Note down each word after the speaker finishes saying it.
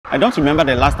I don't remember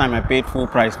the last time I paid full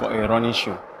price for a running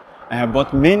shoe. I have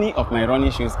bought many of my running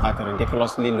shoes at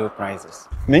ridiculously low prices.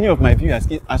 Many of my viewers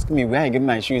keep asking me where I get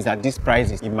my shoes at these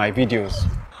prices in my videos.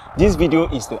 This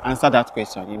video is to answer that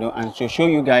question, and to show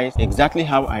you guys exactly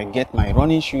how I get my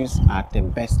running shoes at the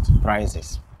best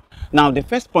prices. Now, the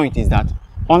first point is that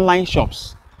online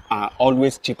shops are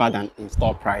always cheaper than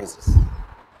in-store prices.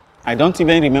 I don't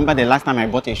even remember the last time I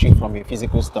bought a shoe from a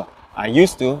physical store. I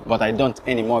used to, but I don't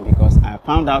anymore because I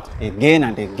found out again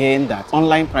and again that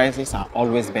online prices are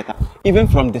always better. Even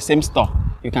from the same store,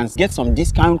 you can get some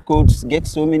discount codes, get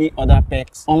so many other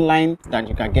perks online that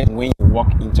you can get when you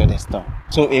walk into the store.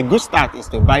 So a good start is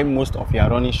to buy most of your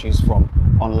running shoes from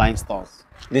online stores.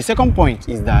 The second point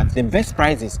is that the best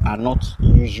prices are not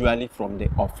usually from the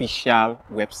official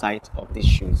website of these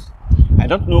shoes. I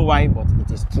don't know why, but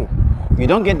it is true. You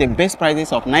don't get the best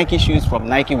prices of Nike shoes from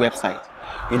Nike website.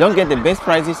 You don't get the best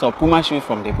prices of Puma shoes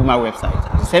from the Puma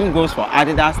website. The same goes for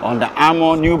Adidas, Under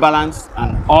Armour, New Balance,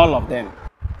 and all of them.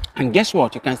 And guess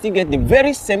what? You can still get the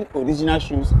very same original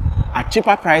shoes at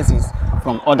cheaper prices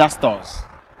from other stores.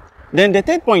 Then the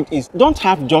third point is, don't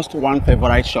have just one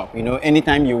favorite shop.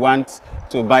 Anytime you want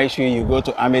to buy shoe, you go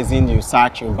to Amazon, you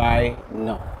search, you buy.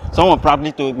 No. Someone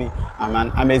probably told me I'm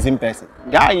an Amazon person.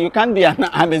 Guy, you can't be an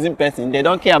Amazon person. They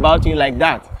don't care about you like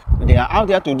that. They are out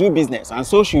there to do business, and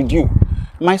so should you.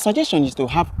 My suggestion is to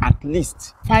have at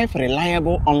least 5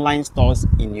 reliable online stores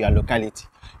in your locality.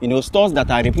 Stores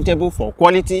that are reputable for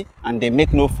quality and they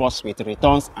make no fuss with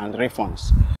returns and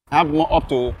refunds. I have up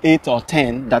to 8 or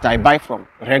 10 that I buy from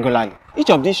regularly.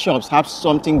 Each of these shops have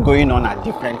something going on at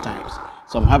different times.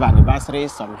 Some have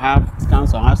anniversaries, some have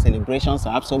discounts, some have celebrations,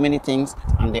 some have so many things,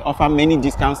 and they offer many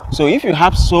discounts. So if you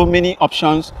have so many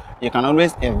options, you can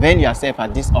always avail yourself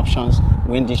at these options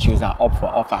when these shoes are up for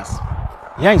offers.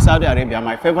 Here in Saudi Arabia,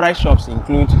 my favorite shops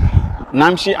include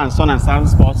Namshi and Son and Sound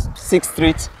Sports, 6th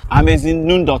Street, Amazon,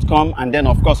 Noon.com, and then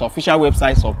of course official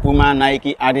websites of Puma,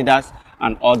 Nike, Adidas,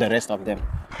 and all the rest of them.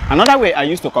 Another way I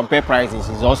used to compare prices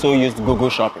is also use Google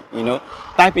Shopping.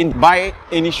 Type in buy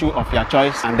any shoe of your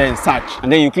choice and then search,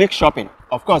 and then you click shopping.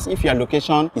 Of course, if your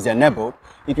location is enabled,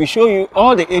 it will show you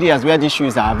all the areas where these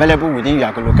shoes are available within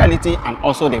your locality and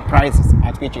also the prices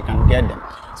at which you can get them.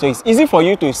 So it's easy for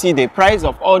you to see the price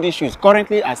of all these shoes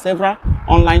currently at several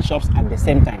online shops at the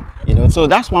same time. So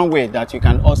that's one way that you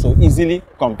can also easily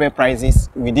compare prices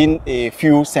within a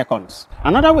few seconds.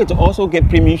 Another way to also get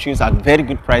premium shoes at very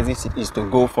good prices is to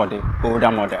go for the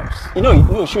older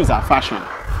models. Shoes are fashion.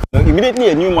 Immediately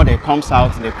a new model comes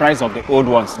out, the price of the old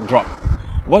ones drop.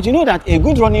 But you know that a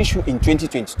good running shoe in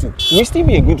 2022 will still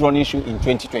be a good running shoe in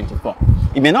 2024.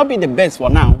 It may not be the best for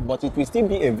now, but it will still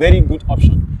be a very good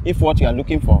option if what you are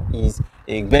looking for is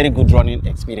a very good running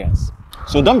experience.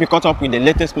 So don't be caught up with the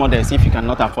latest models if you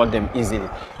cannot afford them easily.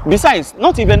 Besides,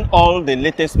 not even all the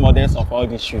latest models of all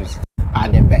these shoes are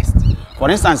the best. For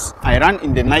instance, I ran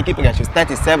in the Nike Pegasus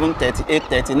 37, 38,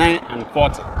 39, and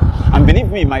 40. And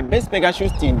believe me, my best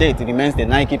Pegasus till date remains the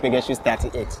Nike Pegasus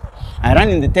 38. I ran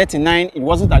in the 39, it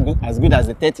wasn't as good as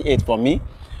the 38 for me.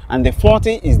 And the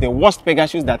 40 is the worst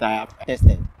Pegasus that I have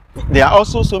tested. There are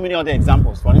also so many other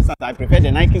examples. For instance, I prefer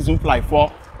the Nike Zoom Fly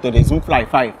 4 to the Zoom Fly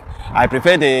 5. I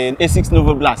prefer the A6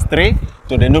 Nova Blast 3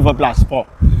 to the Nova Blast 4.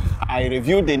 I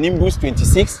reviewed the Nimbus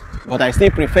 26, but I still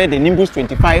prefer the Nimbus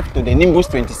 25 to the Nimbus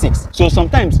 26. So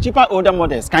sometimes cheaper older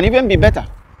models can even be better.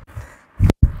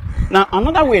 Now,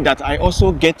 another way that I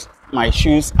also get my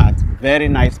shoes at very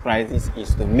nice prices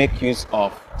is to make use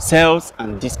of sales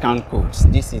and discount codes.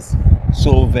 This is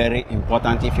so very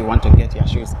important if you want to get your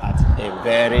shoes at a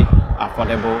very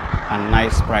affordable and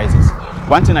nice prices.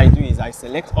 One thing I do is I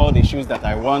select all the shoes that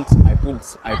I want, I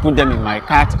put them in my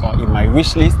cart or in my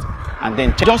wish list, and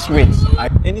then just wait.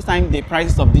 Anytime the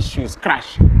prices of these shoes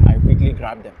crash, I quickly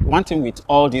grab them. One thing with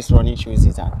all these running shoes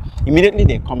is that immediately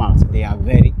they come out, they are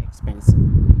very expensive.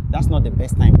 That's not the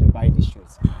best time to buy these shoes.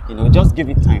 Just give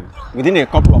it time. Within a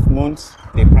couple of months,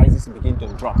 the prices begin to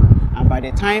drop. And by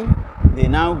the time they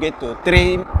now get to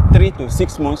 3 to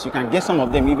 6 months, you can get some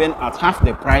of them even at half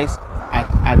the price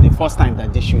at the first time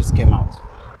that these shoes came out.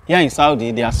 Here in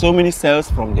Saudi, there are so many sales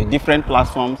from the different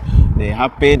platforms. They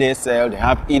have payday sale, they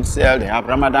have Eid sale, they have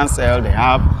Ramadan sale, they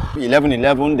have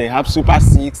 11/11, they have Super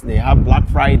 6, they have Black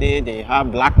Friday, they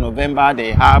have Black November,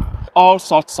 they have all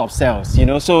sorts of sales.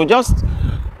 So just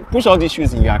push all these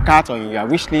shoes in your cart or in your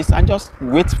wish list and just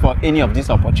wait for any of these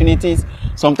opportunities.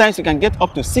 Sometimes you can get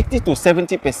up to 60 to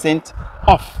 70%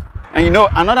 off. And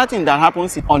another thing that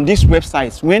happens on these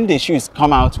websites, when the shoes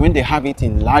come out, when they have it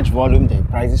in large volume, the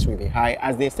prices will be high.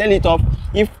 As they sell it off,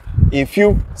 if a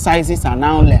few sizes are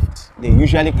now left, they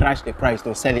usually crash the price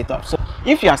to sell it up. So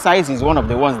if your size is one of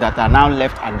the ones that are now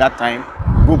left at that time,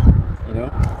 boom, you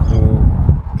know,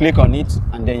 you click on it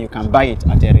and then you can buy it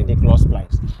at a ridiculous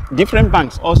price. Different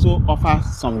banks also offer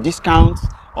some discounts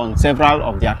on several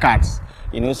of their cards,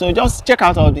 you know, so just check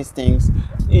out all these things.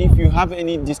 If you have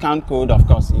any discount code, of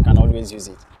course, you can always use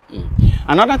it.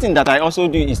 Another thing that I also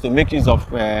do is to make use of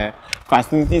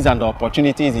facilities and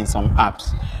opportunities in some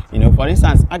apps. You know, for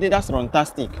instance, Adidas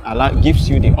Runtastic gives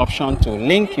you the option to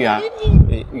link your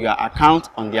account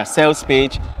on their sales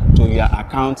page to your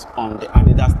account on the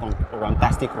Adidas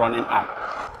Runtastic running app.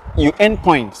 You earn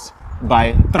points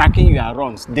by tracking your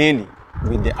runs daily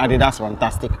with the Adidas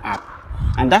Runtastic app.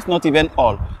 And that's not even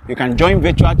all. You can join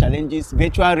virtual challenges,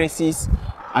 virtual races.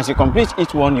 As you complete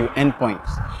each one, you earn points.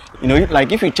 You know,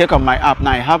 like if you check on my app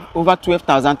now, I have over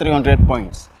 12,300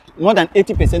 points. More than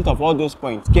 80% of all those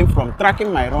points came from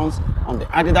tracking my runs on the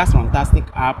Adidas Runtastic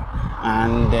app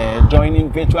and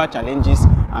joining virtual challenges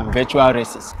and virtual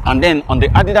races. And then on the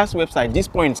Adidas website, these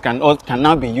points can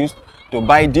now be used to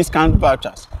buy discount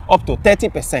vouchers up to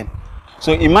 30%.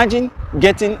 So imagine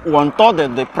getting 1/3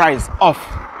 of the price off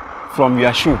from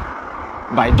your shoe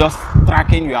by just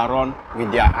tracking your run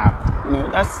with their app. You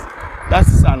know,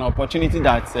 that's an opportunity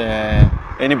that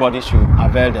anybody should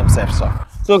avail themselves of.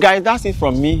 So guys, that's it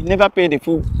from me. Never pay the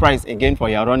full price again for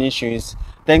your running shoes.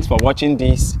 Thanks for watching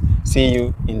this. See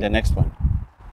you in the next one.